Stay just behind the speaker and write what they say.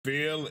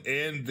Feel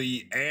in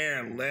the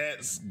air.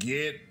 Let's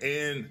get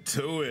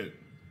into it.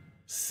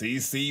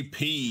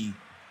 CCP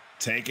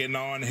taking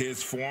on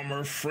his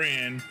former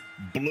friend,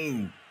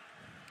 Blue.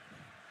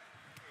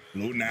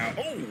 Blue now.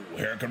 Oh,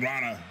 Hurricane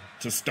Rana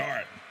to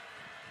start.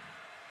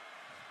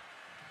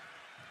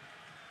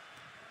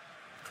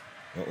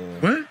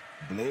 What?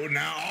 Blue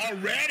now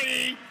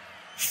already.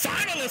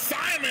 Final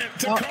assignment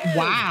to Cole.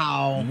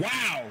 Wow.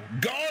 Wow.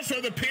 Goes for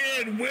the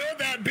pin. Will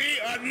that be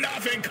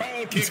enough? And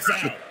Cole kicks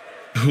out.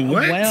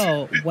 What?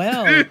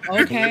 Well,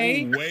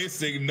 okay. Blue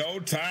wasting no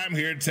time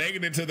here,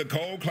 taking it to the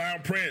Cold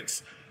Clown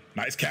Prince.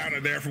 Nice counter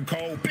there from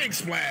Cole. Big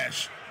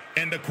splash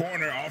in the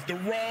corner, off the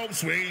rope,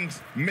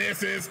 swings,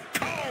 misses.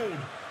 Cold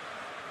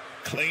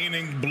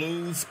cleaning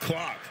Blue's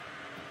clock.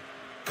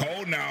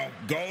 Cole now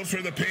goes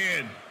for the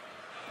pin.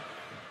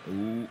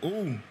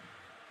 Ooh.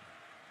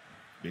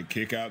 Big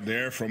kick out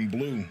there from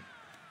Blue.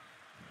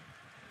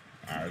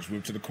 Irish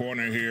whip to the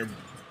corner here.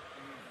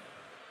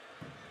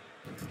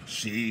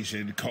 Sheesh,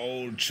 and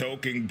Cole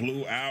choking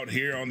Blue out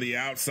here on the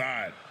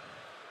outside.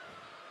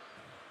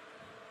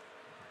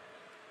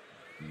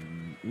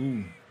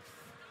 Ooh.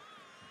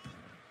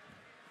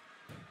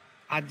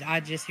 I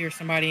just hear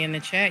somebody in the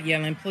chat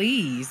yelling,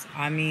 please.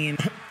 I mean,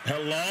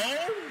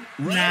 hello?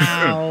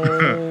 Now,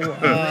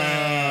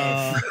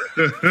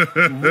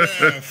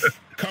 Ref.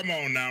 Come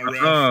on now,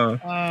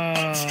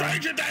 Ref.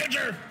 Stranger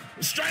danger!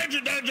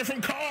 Stranger danger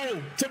from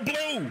Cole to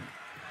Blue.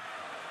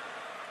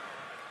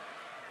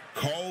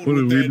 Cole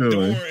with that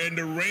door in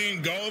the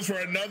ring goes for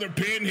another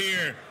pin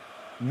here.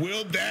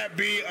 Will that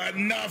be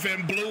enough?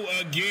 And Blue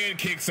again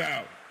kicks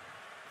out.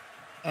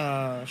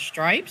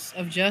 Stripes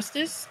of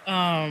justice.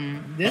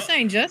 This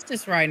ain't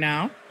justice right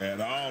now.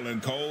 At all.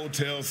 And Cole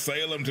tells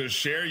Salem to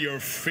share your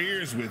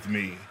fears with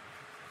me.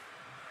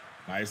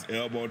 Nice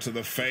elbow to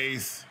the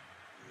face.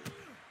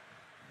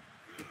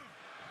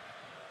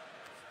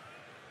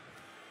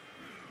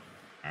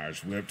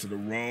 Irish whip to the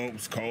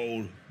ropes.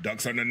 Cole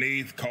ducks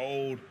underneath.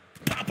 Cole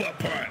pop-up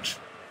punch.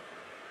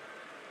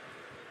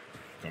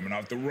 Coming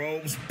off the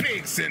ropes.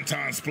 Big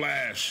senton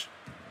splash.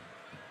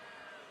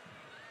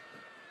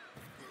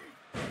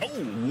 Big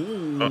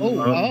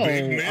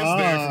miss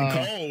there from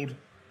Cold.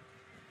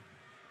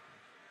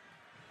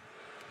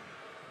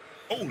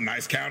 Oh,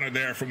 nice counter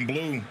there from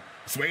Blue.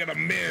 Swing and a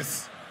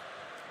miss.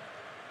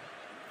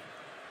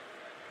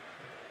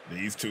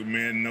 These two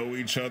men know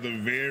each other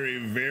very,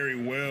 very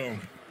well.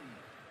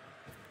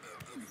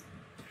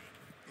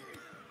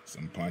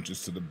 Some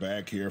punches to the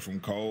back here from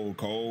Cole.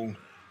 Cole.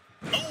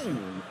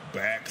 Oh,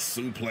 back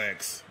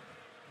suplex.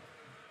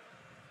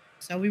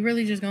 So we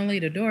really just gonna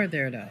leave the door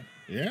there, though?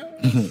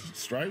 Yeah,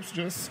 Stripes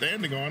just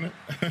standing on it.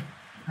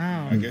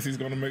 I guess he's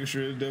gonna make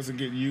sure it doesn't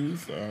get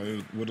used.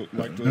 I would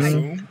like to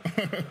assume.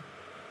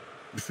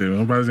 He said,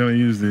 nobody's gonna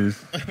use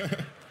this.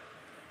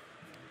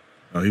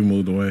 Oh, he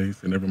moved away. He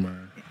said, never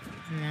mind.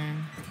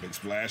 Big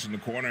splash in the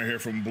corner here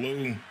from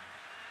Blue.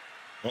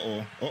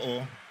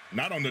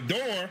 Not on the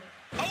door.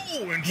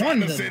 Oh, and trying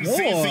to send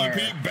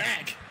CCP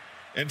back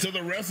into the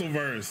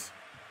Wrestleverse.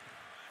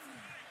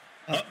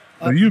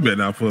 You better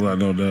not pull out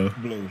no though.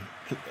 Blue.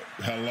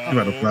 Hello. You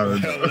better fly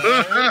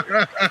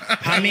Hello?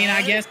 I mean,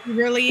 I guess he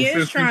really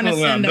is trying to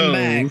send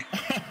them back.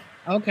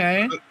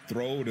 Okay.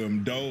 Throw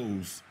them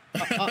does.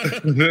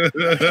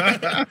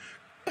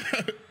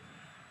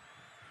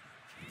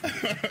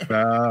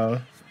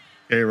 Wow.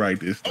 Can't write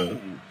this stuff.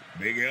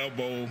 Big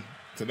elbow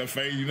to the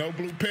face. You know,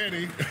 Blue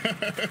Petty.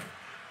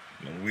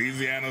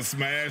 Louisiana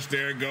smash.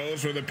 There it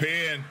goes for the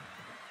pin.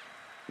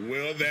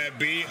 Will that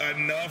be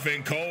enough?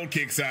 And Cole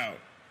kicks out.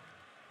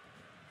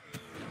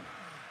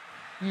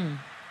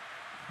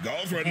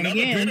 Goes for another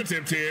pin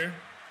attempt here.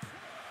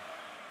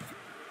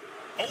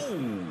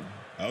 Oh,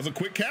 that was a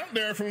quick count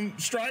there from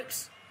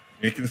Stripes.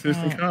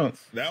 Inconsistent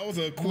counts. That was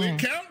a quick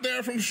count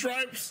there from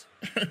Stripes.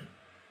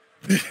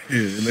 Let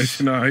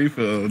you know how you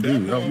feel,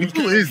 dude.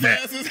 Who is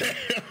that?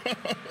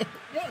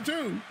 1,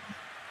 2.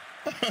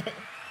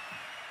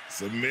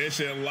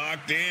 Submission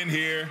locked in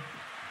here.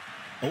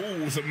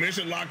 Oh,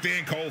 submission locked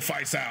in. Cole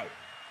fights out.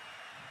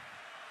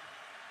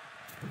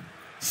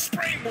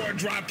 Springboard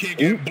dropkick,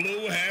 and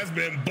Blue has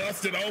been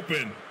busted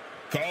open.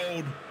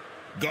 Cole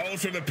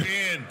goes for the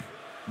pin.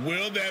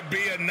 Will that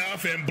be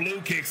enough? And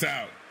Blue kicks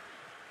out.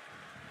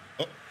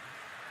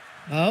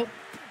 Oh,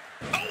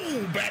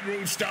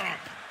 backroom stomp.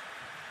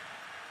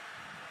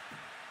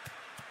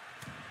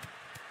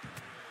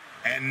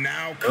 And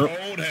now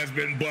Cold has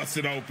been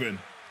busted open.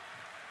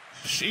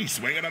 She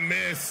swinging a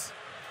miss.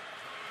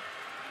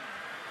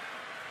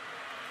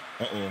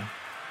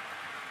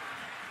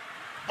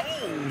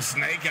 Oh,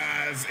 Snake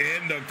Eyes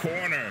in the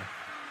corner.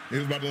 He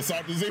was about to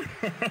assault the zero.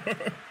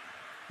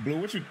 Blue,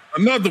 what you?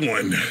 Another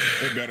one.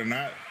 It better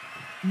not.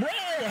 Bro,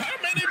 how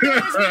many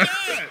doors we got?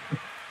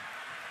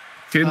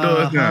 10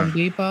 doors now. Home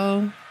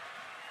Depot.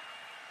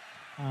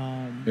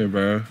 Yeah,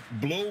 bro.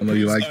 Blue I know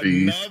you like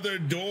these. Another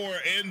door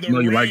in the ring. I know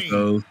you ring. like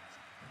those.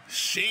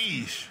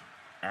 Sheesh.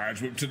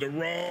 Irish whip to the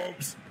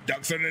ropes.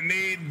 Ducks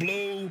underneath.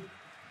 Blue.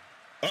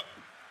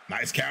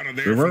 Nice counter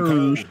there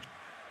from Cole.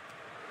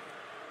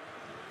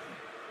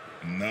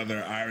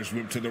 Another Irish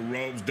whip to the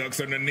ropes, ducks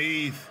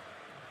underneath.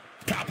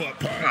 Pop-up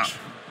punch.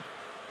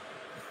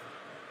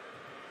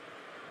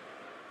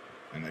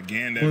 And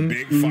again, that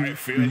big fight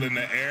field in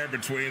the air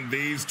between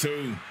these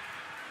two.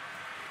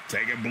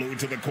 Taking Blue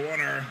to the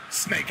corner.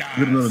 Snake eyes.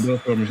 Get another door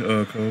for me,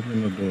 Cole. Get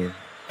another door.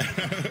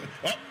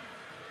 Oh.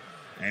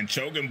 And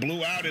choking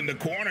Blue out in the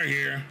corner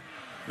here.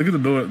 Look at the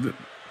door. Look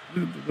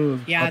at the door.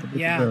 Yeah.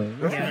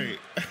 Right.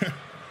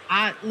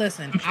 I was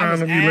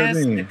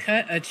asked to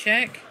cut a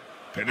check.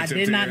 I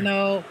did not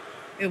know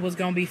it was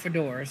going to be for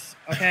doors.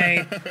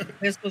 Okay.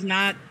 This was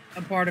not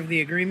a part of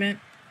the agreement.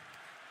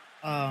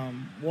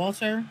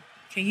 Walter,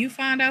 can you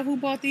find out who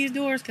bought these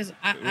doors? Because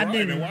I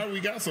didn't. And why we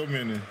got so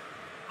many?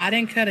 I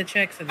didn't cut a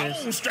check for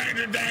this. Oh,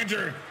 stranger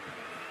danger.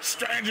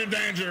 Stranger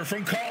danger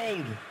from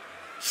Cold.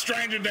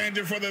 Stranger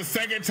danger for the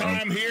second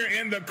time here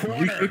in the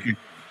corner.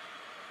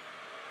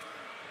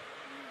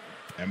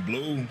 And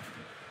Blue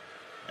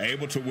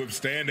able to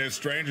withstand that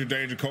stranger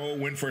danger. Cole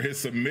went for his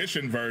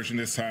submission version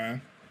this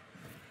time.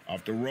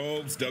 Off the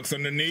ropes, ducks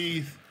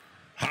underneath,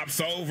 hops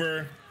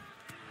over.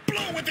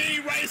 Blue with the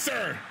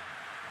eraser.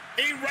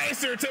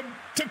 Eraser to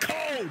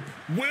Cole.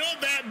 Will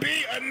that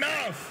be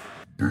enough?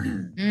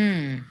 Blue,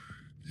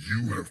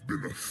 you have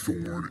been a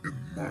thorn in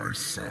my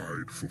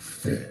side for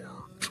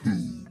far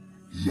too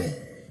long.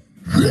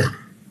 Run.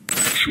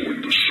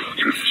 Join the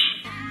circus.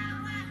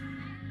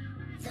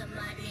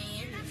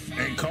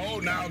 And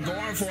Cole now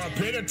going for a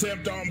pin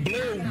attempt on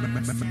Blue,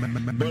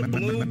 but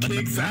Blue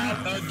kicks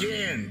out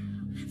again.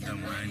 The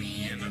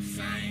money and the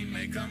fame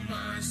make a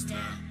monster.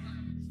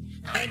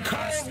 And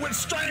Cole with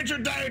stranger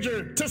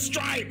danger to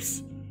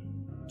Stripes.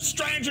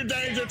 Stranger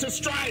danger to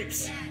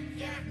Stripes.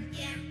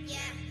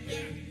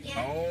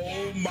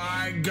 Oh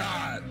my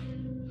God.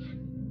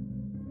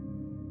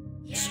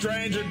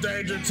 Stranger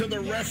danger to the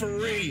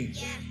referee.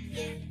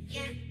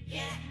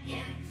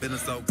 Feeling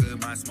so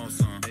good, my smoke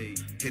song.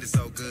 Hit it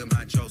so good,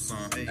 my choke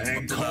song.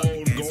 And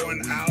Cole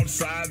going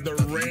outside the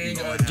ring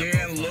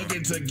again,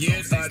 looking to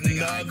get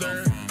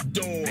another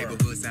door.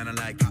 Neighborhood sounding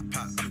like pop,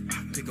 pop, pop.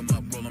 Pick 'em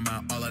up, roll 'em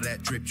out, all of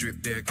that drip,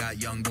 drip. There got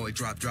young boy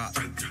drop, drop.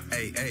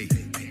 Hey, hey,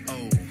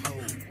 oh,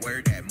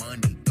 where that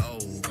money go?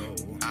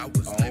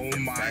 Oh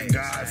my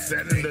God,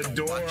 setting the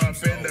door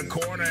up in the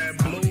corner, and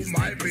Blue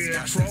might be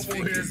in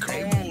trouble here.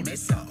 Cold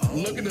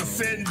looking to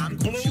send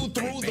Blue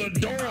through the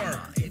door.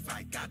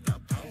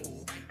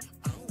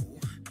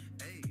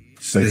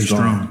 Stay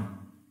strong.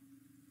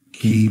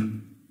 Keep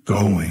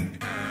going.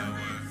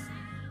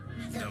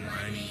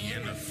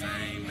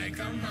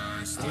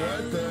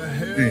 What the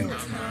hell?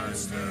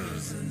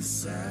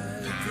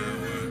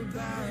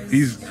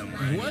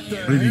 What the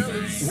hell?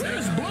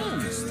 Where's Blue?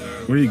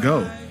 Where'd he go?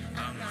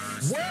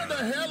 Where the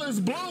hell is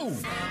Blue?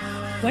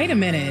 Wait a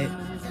minute.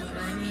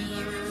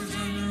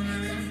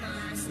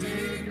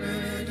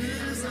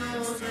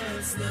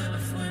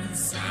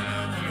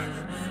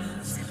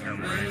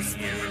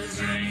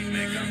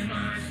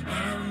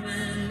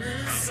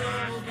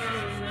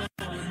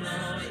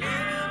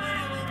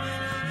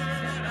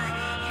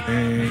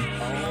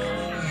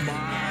 Oh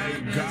my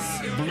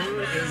God,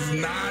 Blue is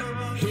not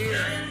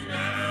here.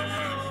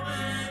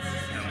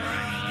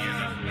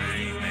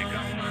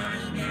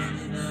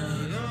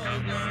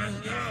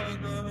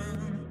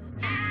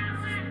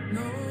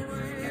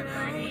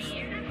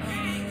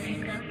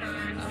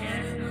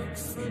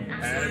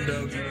 And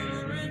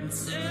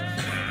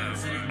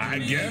I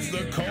guess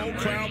the Cold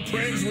Crown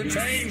Prince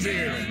retains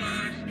here.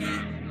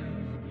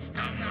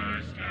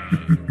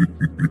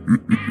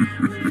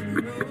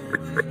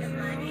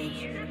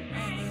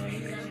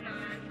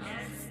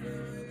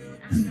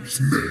 Who's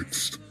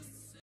next?